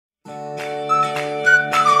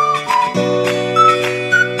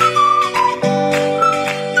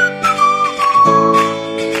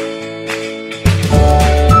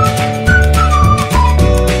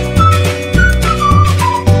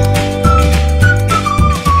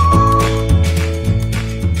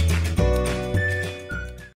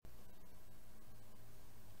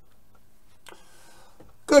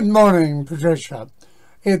Good morning, Patricia.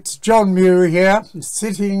 It's John MEW here,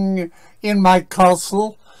 sitting in my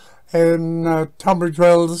castle in Tunbridge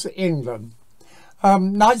Wells, England.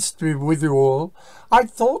 Nice to be with you all. I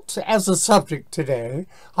thought, as a subject today,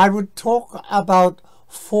 I would talk about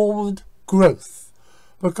forward growth,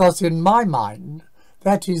 because in my mind,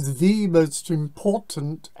 that is the most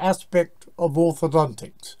important aspect of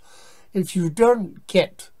orthodontics. If you don't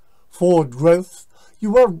get forward growth, you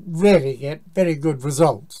won't really get very good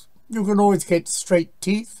results. You can always get straight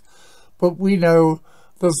teeth, but we know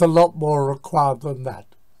there's a lot more required than that.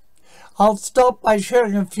 I'll start by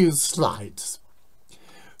sharing a few slides.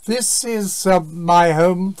 This is my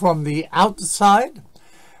home from the outside,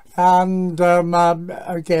 and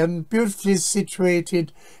again, beautifully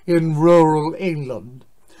situated in rural England.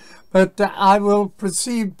 But I will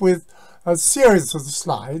proceed with a series of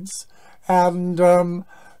slides, and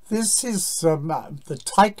this is the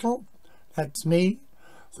title. That's me.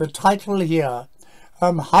 The title here,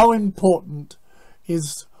 how important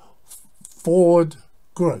is forward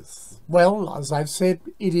growth? Well, as I've said,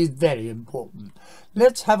 it is very important.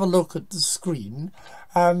 Let's have a look at the screen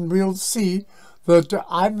and we'll see that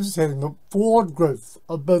I'm saying that forward growth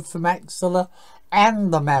of both the maxilla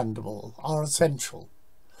and the mandible are essential.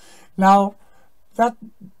 Now, that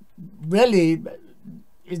really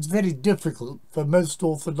is very difficult for most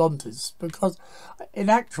orthodontists, because in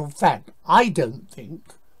actual fact, I don't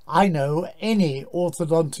think I know any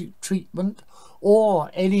orthodontic treatment or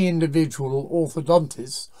any individual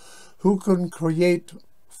orthodontist who can create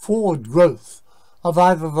forward growth of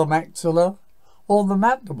either the maxilla or the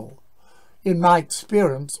mandible. In my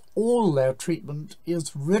experience, all their treatment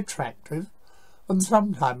is retractive and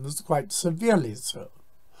sometimes quite severely so.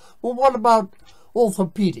 Well, what about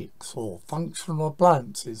orthopedics or functional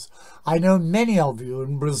appliances? I know many of you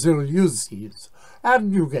in Brazil use these,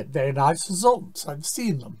 and you get very nice results. I've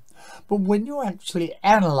seen them. But when you actually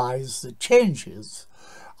analyze the changes,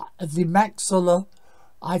 the maxilla,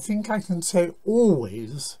 I think I can say,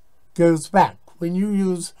 always goes back. When you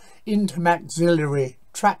use intermaxillary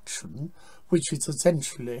traction, which is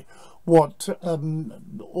essentially what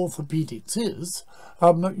orthopedics is,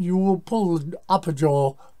 you will pull the upper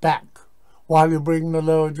jaw back while you bring the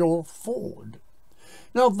lower jaw forward.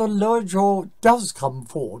 Now, the lower jaw does come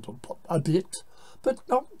forward a bit, but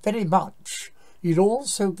not very much. It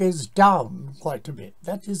also goes down quite a bit.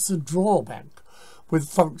 That is the drawback with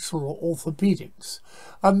functional orthopedics.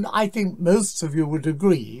 And I think most of you would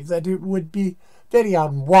agree that it would be very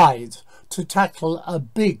unwise to tackle a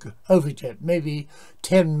big overjet, maybe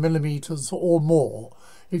 10 millimeters or more.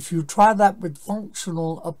 If you try that with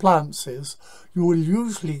functional appliances, you will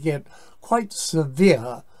usually get quite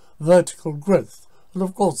severe vertical growth. And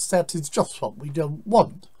of course, that is just what we don't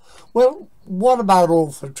want. Well, what about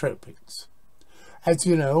orthotropics? As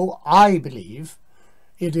you know, I believe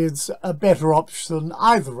it is a better option than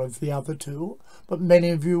either of the other two, but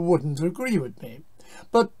many of you wouldn't agree with me.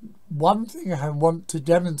 But one thing I want to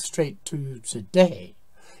demonstrate to you today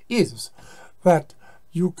is that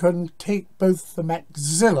you can take both the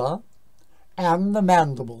maxilla and the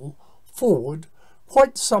mandible forward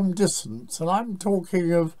quite some distance, and I'm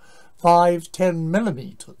talking of 5–10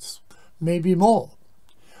 millimeters, maybe more.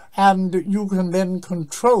 And you can then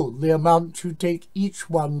control the amount you take each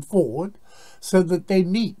one forward so that they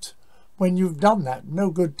meet. When you've done that,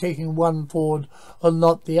 no good taking one forward and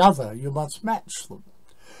not the other. You must match them.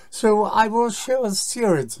 So I will show a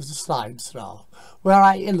series of slides now where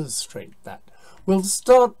I illustrate that. We'll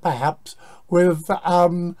start perhaps with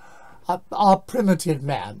our primitive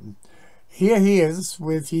man. Here he is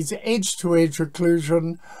with his edge-to-edge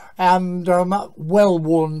occlusion and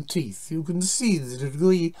well-worn teeth. You can see the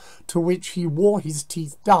degree to which he wore his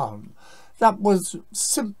teeth down. That was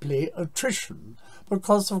simply attrition,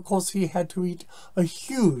 because of course he had to eat a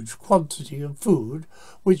huge quantity of food,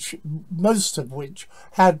 most of which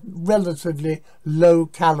had relatively low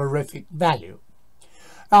calorific value.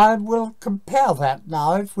 And we'll compare that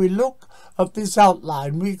now. If we look at this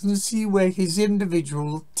outline, we can see where his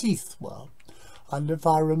individual teeth were. And if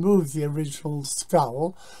I remove the original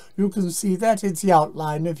skull, you can see that is the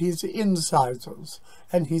outline of his incisors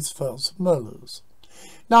and his first molars.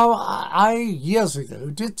 Now, I years ago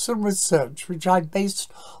did some research which I based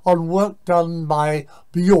on work done by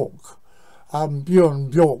Bjork. Bjorn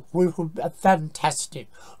Bjork, a fantastic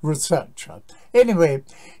researcher. Anyway,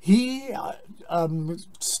 he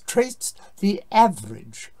traced the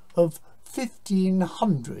average of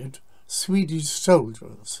 1,500 Swedish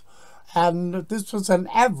soldiers, and this was an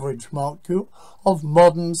average, mark you, of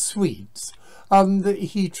modern Swedes, and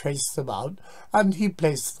he traced them out and he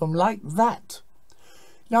placed them like that.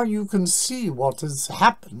 Now you can see what has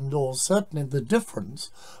happened, or certainly the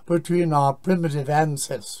difference between our primitive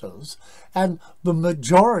ancestors and the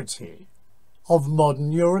majority of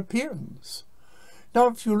modern Europeans. Now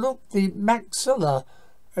if you look, the maxilla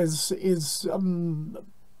is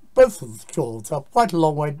both of the jaws are quite a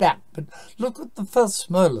long way back, but look at the first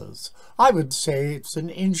molars. I would say it's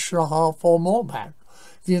 1.5 inches or more back.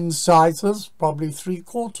 The incisors, probably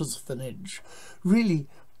 3/4 of an inch. Really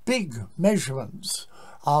big measurements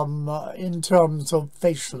in terms of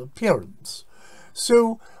facial appearance.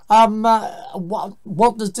 So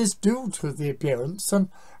what does this do to the appearance, and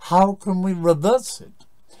how can we reverse it?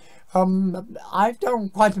 I've done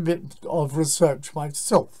quite a bit of research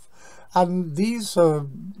myself, and these are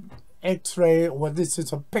X-ray, well, this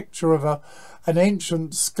is a picture of an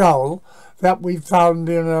ancient skull that we found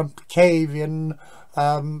in a cave in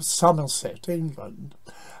Somerset, England.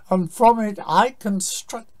 And from it I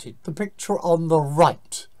constructed the picture on the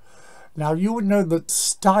right. Now you would know that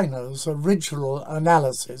Steiner's original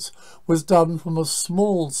analysis was done from a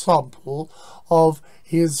small sample of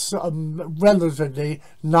his relatively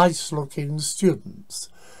nice-looking students.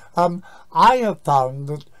 I have found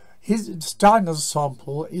that Steiner's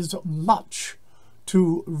sample is much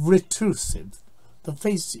too retrusive. The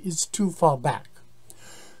face is too far back.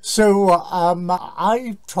 So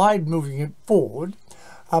I tried moving it forward.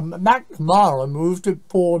 McNamara moved it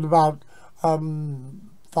forward about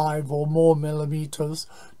 5 or more millimeters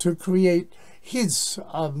to create his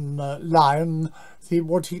line,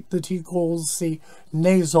 that he calls the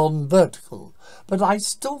nason vertical. But I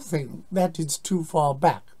still think that is too far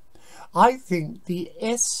back. I think the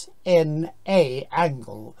SNA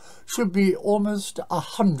angle should be almost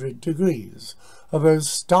 100 degrees, although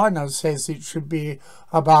Steiner says it should be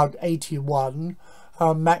about 81,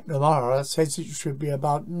 McNamara says it should be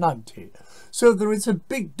about 90. So there is a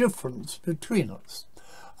big difference between us.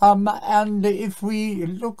 And if we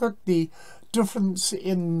look at the difference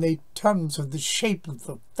in the terms of the shape of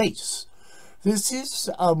the face, this is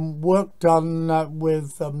work done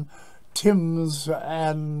with Timms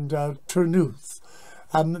and Trenuth.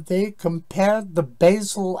 They compared the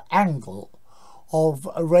basal angle of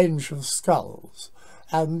a range of skulls,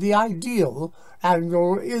 and the ideal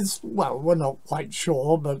angle is, well, we're not quite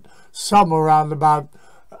sure, but somewhere around about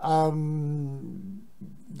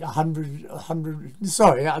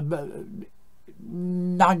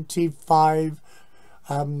 95,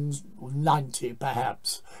 90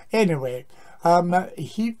 perhaps. Anyway,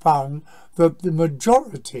 he found that the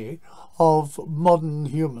majority of modern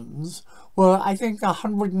humans were, I think,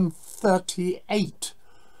 138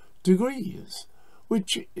 degrees,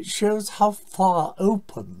 which shows how far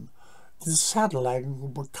open the saddle angle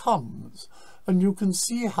becomes, and you can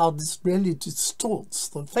see how this really distorts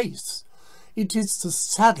the face. It is the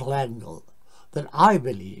saddle angle that I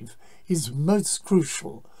believe is most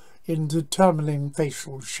crucial in determining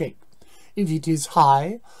facial shape. If it is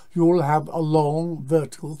high, you will have a long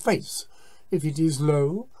vertical face. If it is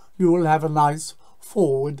low, you will have a nice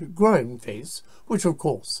forward growing face, which of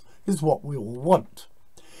course is what we all want.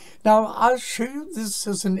 Now I'll show you this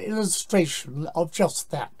as an illustration of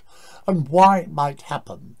just that and why it might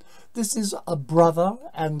happen. This is a brother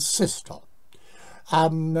and sister.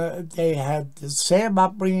 They had the same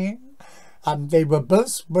upbringing, and they were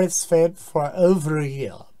both breastfed for over a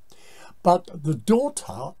year. But the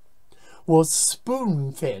daughter was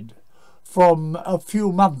spoon-fed from a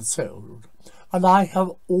few months old, and I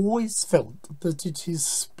have always felt that it is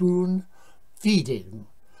spoon-feeding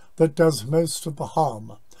that does most of the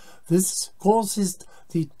harm. This causes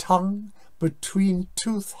the tongue between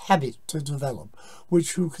tooth habit to develop,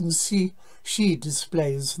 which you can see she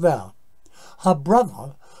displays there. Her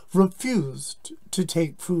brother refused to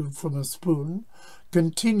take food from a spoon,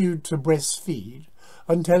 continued to breastfeed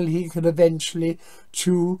until he could eventually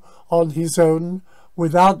chew on his own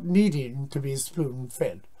without needing to be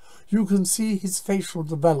spoon-fed. You can see his facial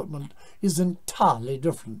development is entirely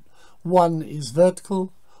different. One is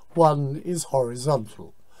vertical, one is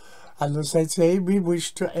horizontal. And as I say, we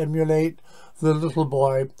wish to emulate the little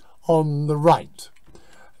boy on the right.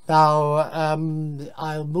 Now,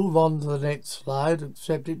 I'll move on to the next slide,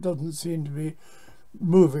 except it doesn't seem to be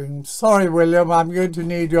moving. Sorry, William, I'm going to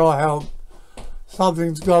need your help.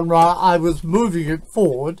 Something's gone wrong. I was moving it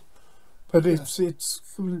forward, but it's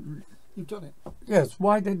You've done it. Yes,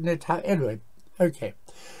 why didn't it happen? Anyway, okay.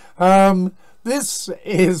 This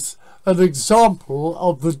is an example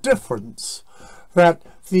of the difference that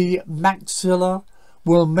the maxilla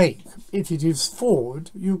will make. If it is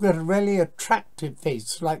forward, you get a really attractive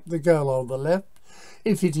face like the girl on the left.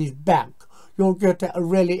 If it is back, you'll get a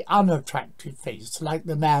really unattractive face, like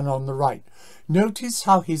the man on the right. Notice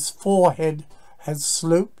how his forehead has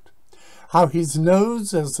sloped, how his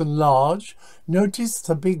nose is enlarged. Notice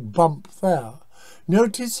the big bump there.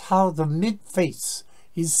 Notice how the mid-face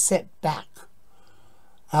is set back.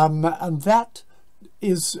 And that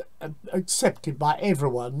is accepted by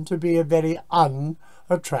everyone to be a very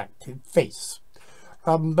unattractive face.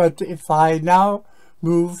 But if I now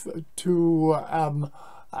move to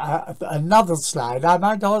another slide, I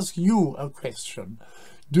might ask you a question.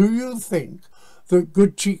 Do you think that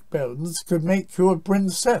good cheekbones could make you a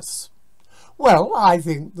princess? Well, I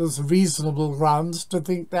think there's reasonable grounds to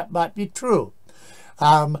think that might be true.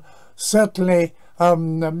 Certainly,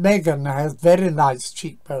 Meghan has very nice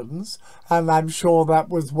cheekbones, and I'm sure that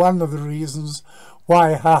was one of the reasons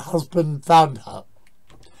why her husband found her.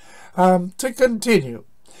 To continue,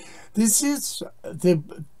 this is the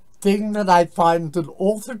thing that I find that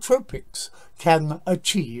orthotropics can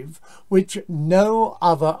achieve, which no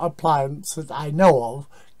other appliance that I know of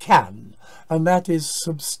can, and that is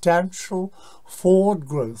substantial forward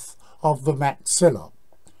growth of the maxilla.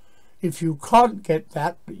 If you can't get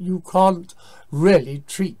that, you can't really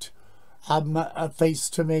treat a face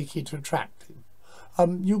to make it attractive.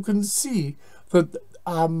 You can see that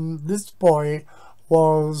this boy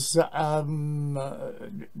was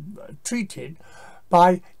treated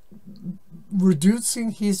by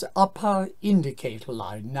reducing his upper indicator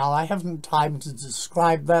line. Now, I haven't time to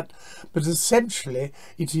describe that, but essentially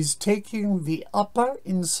it is taking the upper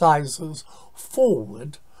incisors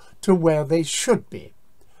forward to where they should be.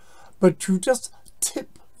 But you just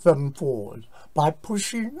tip them forward by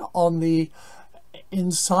pushing on the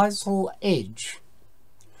incisal edge.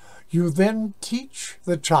 You then teach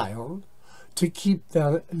the child to keep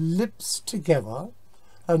their lips together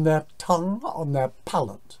and their tongue on their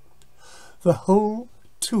palate. The whole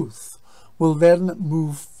tooth will then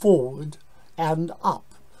move forward and up.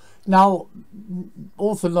 Now,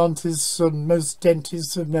 orthodontists and most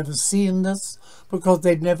dentists have never seen this because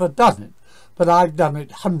they've never done it. But I've done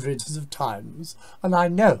it hundreds of times, and I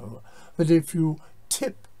know that if you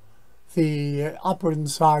tip the upper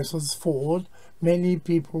incisors forward, many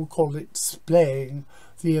people call it splaying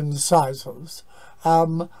the incisors,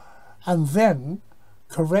 and then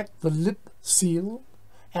correct the lip seal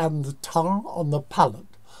and the tongue on the palate,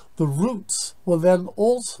 the roots will then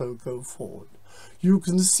also go forward. You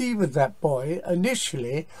can see with that boy,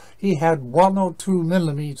 initially he had 1 or 2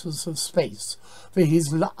 millimeters of space for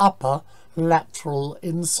his upper lateral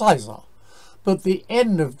incisor, but the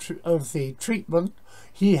end of the treatment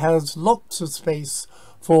he has lots of space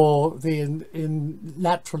for the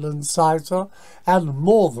lateral incisor and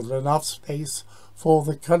more than enough space for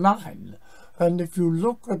the canine. And if you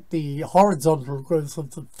look at the horizontal growth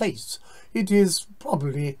of the face, it is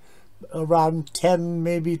probably around 10,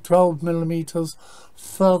 maybe 12 millimeters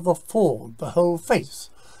further forward, the whole face.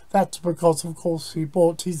 That's because, of course, he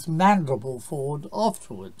brought his mandible forward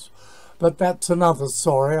afterwards. But that's another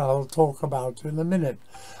story I'll talk about in a minute.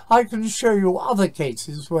 I can show you other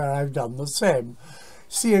cases where I've done the same.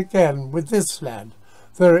 See again, with this lad,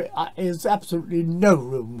 there is absolutely no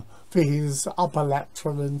room for his upper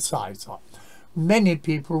lateral incisor. Many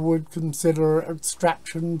people would consider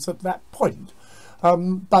extractions at that point.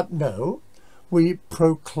 But no, we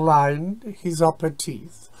proclined his upper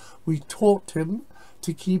teeth. We taught him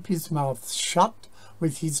to keep his mouth shut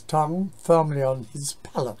with his tongue firmly on his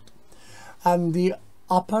palate. And the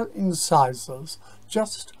upper incisors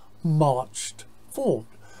just marched forward.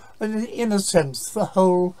 And in a sense, the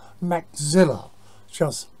whole maxilla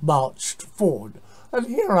just marched forward. And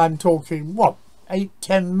here I'm talking, what,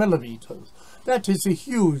 8-10 millimeters. That is a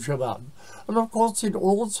huge amount. And of course, it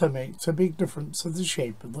also makes a big difference in the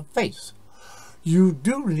shape of the face. You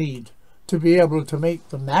do need to be able to make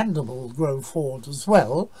the mandible grow forward as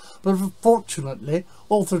well, but fortunately,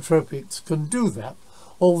 orthotropics can do that,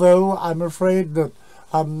 although I'm afraid that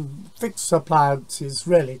fixed appliances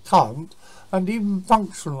really can't, and even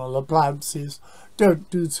functional appliances don't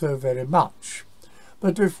do so very much.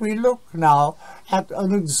 But if we look now at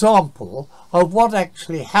an example of what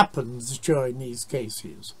actually happens during these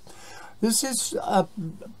cases, this is a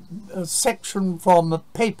section from a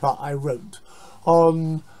paper I wrote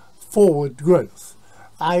on forward growth.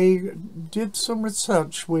 I did some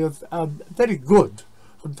research with very good,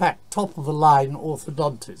 in fact, top-of-the-line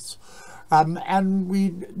orthodontists, and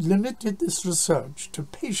we limited this research to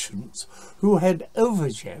patients who had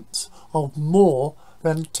overjets of more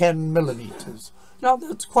than 10 millimeters. Now,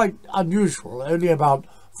 that's quite unusual. Only about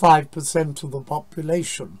 5% of the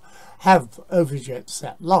population have overjets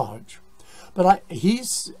that large. But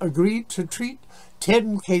he's agreed to treat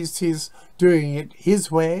 10 cases doing it his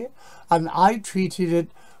way, and I treated it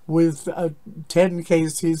with 10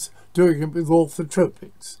 cases doing it with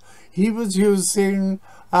orthotropics. He was using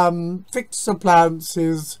fixed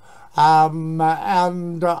appliances,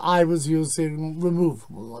 and I was using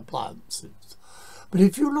removable appliances. But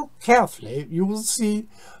if you look carefully, you will see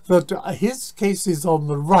that his case is on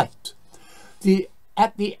the right.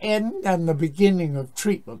 At the end and the beginning of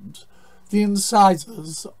treatment, the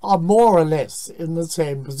incisors are more or less in the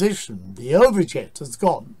same position. The overjet has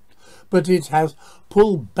gone, but it has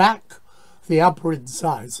pulled back the upper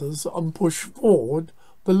incisors and pushed forward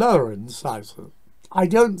the lower incisors. I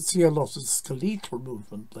don't see a lot of skeletal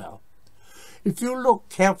movement there. If you look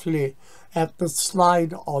carefully at the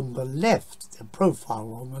slide on the left, the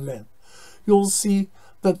profile on the left, you'll see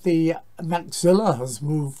that the maxilla has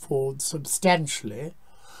moved forward substantially,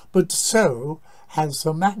 but so has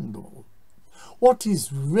the mandible. What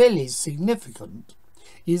is really significant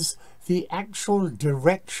is the actual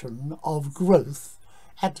direction of growth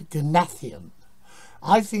at gnathian.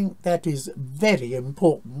 I think that is very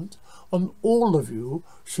important, and all of you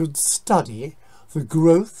should study the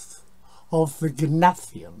growth of the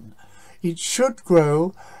gnathian. It should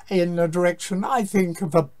grow in a direction, I think,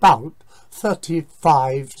 of about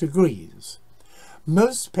 35 degrees.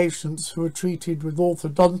 Most patients who are treated with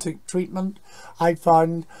orthodontic treatment, I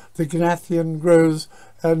find the gnathian grows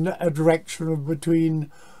in a direction of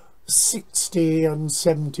between 60 and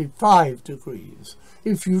 75 degrees.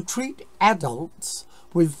 If you treat adults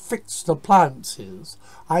with fixed appliances,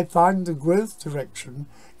 I find the growth direction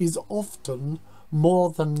is often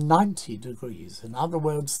more than 90 degrees. In other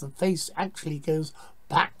words, the face actually goes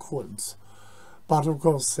backwards, but of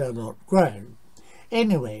course they're not growing.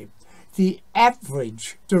 Anyway, the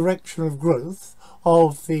average direction of growth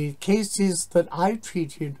of the cases that I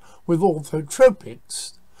treated with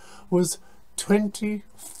orthotropics was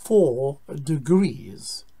 24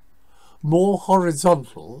 degrees more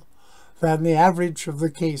horizontal than the average of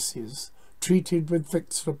the cases treated with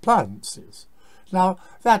fixed appliances. Now,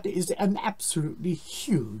 that is an absolutely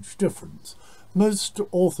huge difference. Most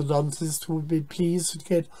orthodontists would be pleased to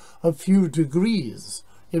get a few degrees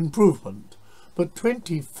improvement, but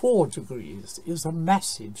 24 degrees is a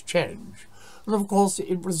massive change. And of course,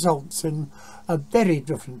 it results in a very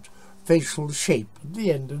different facial shape at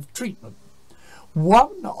the end of treatment.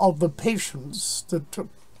 One of the patients that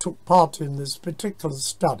took part in this particular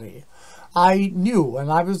study, I knew,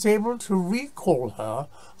 and I was able to recall her,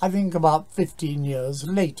 I think about 15 years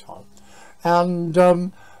later. And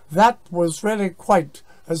that was really quite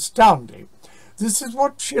astounding. This is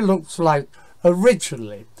what she looks like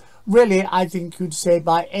originally. Really, I think you'd say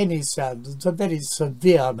by any standards, a very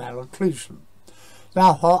severe malocclusion.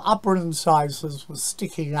 Now, her upper incisors were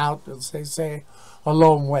sticking out, as they say, a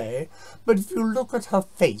long way, but if you look at her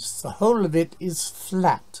face, the whole of it is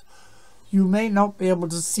flat. You may not be able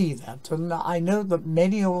to see that, and I know that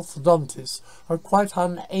many orthodontists are quite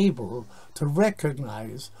unable to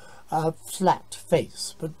recognize a flat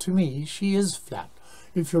face, but to me she is flat.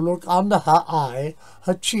 If you look under her eye,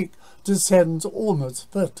 her cheek descends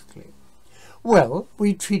almost vertically. Well,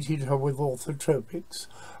 we treated her with orthotropics.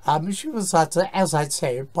 She was, as I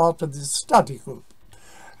say, part of this study group.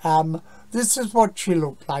 This is what she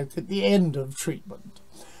looked like at the end of treatment.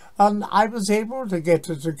 And I was able to get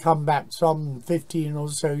her to come back some 15 or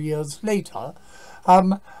so years later,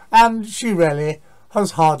 and she really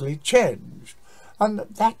has hardly changed. And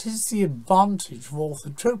that is the advantage of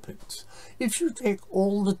orthotropics. If you take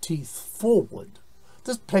all the teeth forward,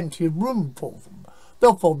 there's plenty of room for them.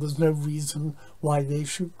 Therefore, there's no reason why they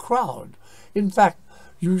should crowd. In fact,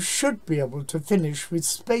 you should be able to finish with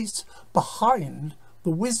space behind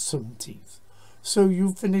the wisdom teeth. So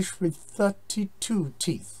you finish with 32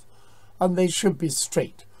 teeth, and they should be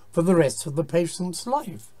straight for the rest of the patient's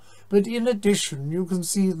life. But in addition, you can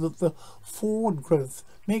see that the forward growth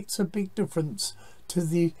makes a big difference to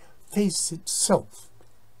the face itself.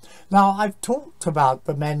 Now, I've talked about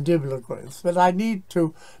the mandibular growth, but I need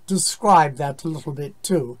to describe that a little bit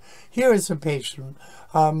too. Here is a patient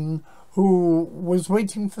who was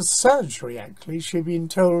waiting for surgery, actually. She'd been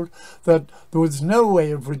told that there was no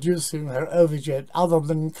way of reducing her overjet other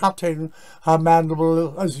than cutting her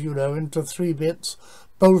mandible, as you know, into 3 bits,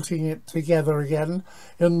 bolting it together again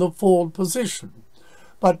in the forward position.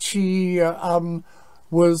 But she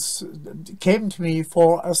came to me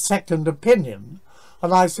for a second opinion,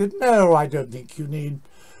 and I said, no, I don't think you need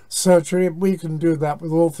surgery. We can do that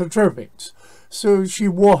with orthotropics. So she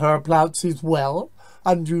wore her appliances well,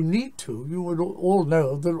 and you need to. You would all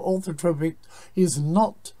know that orthotropic is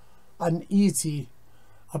not an easy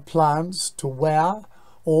appliance to wear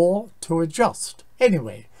or to adjust.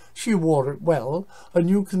 Anyway, she wore it well, and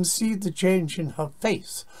you can see the change in her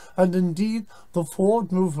face, and indeed the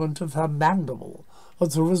forward movement of her mandible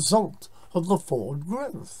as a result of the forward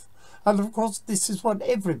growth. And of course this is what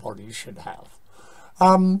everybody should have.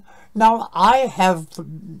 Now I have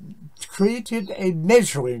created a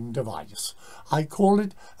measuring device. I call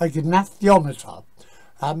it a gnathiometer,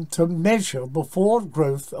 to measure the forward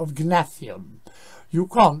growth of gnathium. You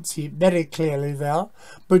can't see it very clearly there,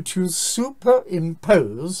 but you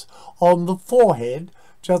superimpose on the forehead,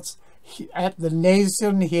 just at the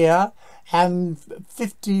nasion here, and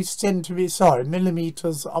 50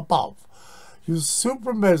 millimeters above. You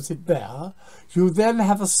superimpose it there. You then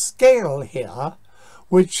have a scale here,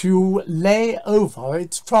 which you lay over.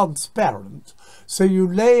 It's transparent, so you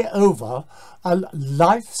lay over a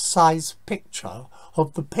life-size picture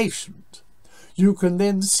of the patient. You can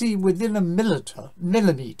then see within a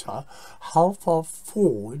millimeter how far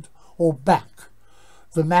forward or back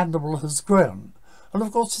the mandible has grown. And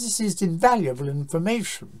of course this is invaluable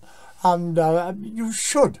information, and you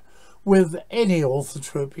should, with any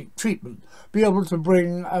orthotropic treatment, be able to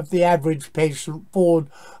bring the average patient forward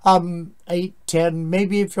 8, 10,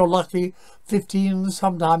 maybe if you're lucky 15,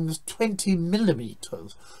 sometimes 20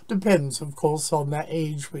 millimeters. Depends of course on their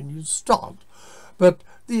age when you start. But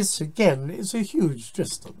this again is a huge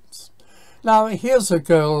distance. Now here's a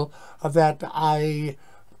girl that I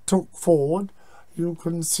took forward. You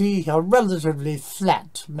can see a relatively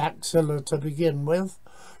flat maxilla to begin with.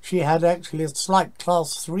 She had actually a slight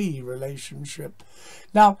class 3 relationship.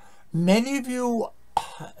 Now many of you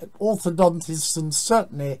orthodontists and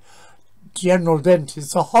certainly general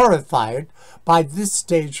dentists are horrified by this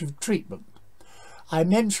stage of treatment. I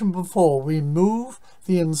mentioned before we move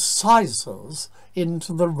the incisors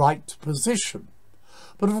into the right position.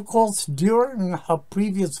 But of course during her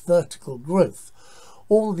previous vertical growth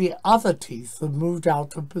all the other teeth have moved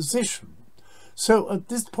out of position. So at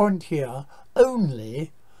this point here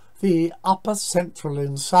only the upper central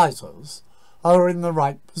incisors are in the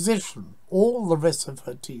right position. All the rest of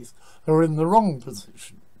her teeth are in the wrong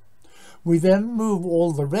position. We then move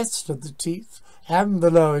all the rest of the teeth and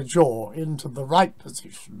the lower jaw into the right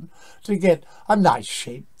position to get a nice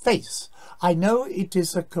shaped face. I know it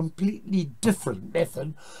is a completely different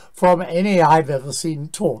method from any I've ever seen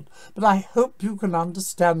taught, but I hope you can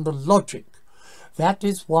understand the logic. That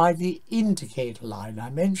is why the indicator line, I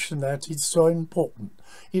mentioned that, is so important.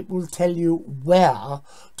 It will tell you where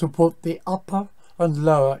to put the upper and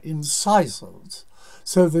lower incisors,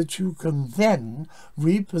 so that you can then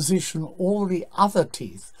reposition all the other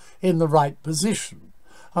teeth in the right position.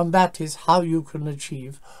 And that is how you can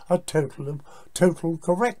achieve a total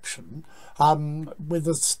correction with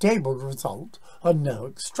a stable result and no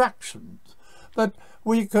extractions. But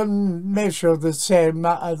we can measure the same.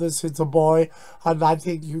 This is a boy, and I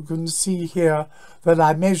think you can see here that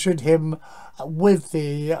I measured him with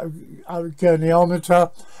the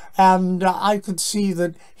goniometer, and I could see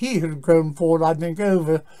that he had grown forward, I think,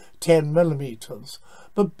 over 10 millimeters.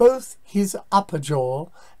 But both his upper jaw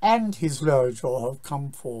and his lower jaw have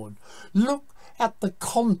come forward. Look at the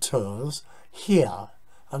contours here,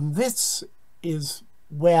 and this is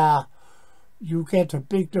where you get a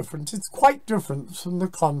big difference. It's quite different from the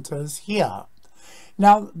contours here.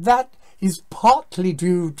 Now that is partly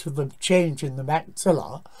due to the change in the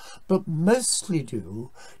maxilla, but mostly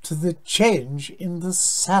due to the change in the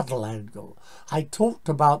saddle angle. I talked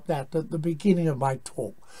about that at the beginning of my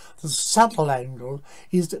talk. The saddle angle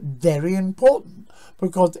is very important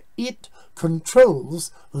because it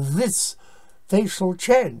controls this facial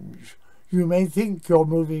change. You may think you're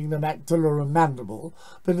moving the maxilla and mandible,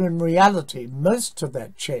 but in reality most of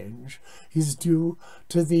that change is due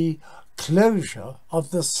to the closure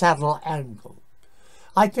of the saddle angle.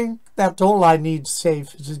 I think that's all I need to say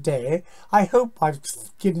for today. I hope I've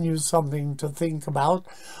given you something to think about,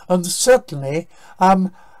 and certainly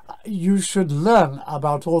you should learn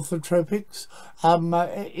about orthotropics.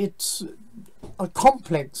 It's a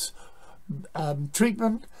complex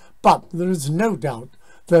treatment, but there is no doubt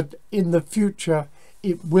that in the future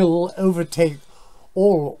it will overtake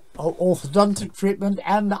all orthodontic treatment,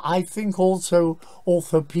 and I think also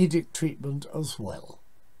orthopedic treatment as well.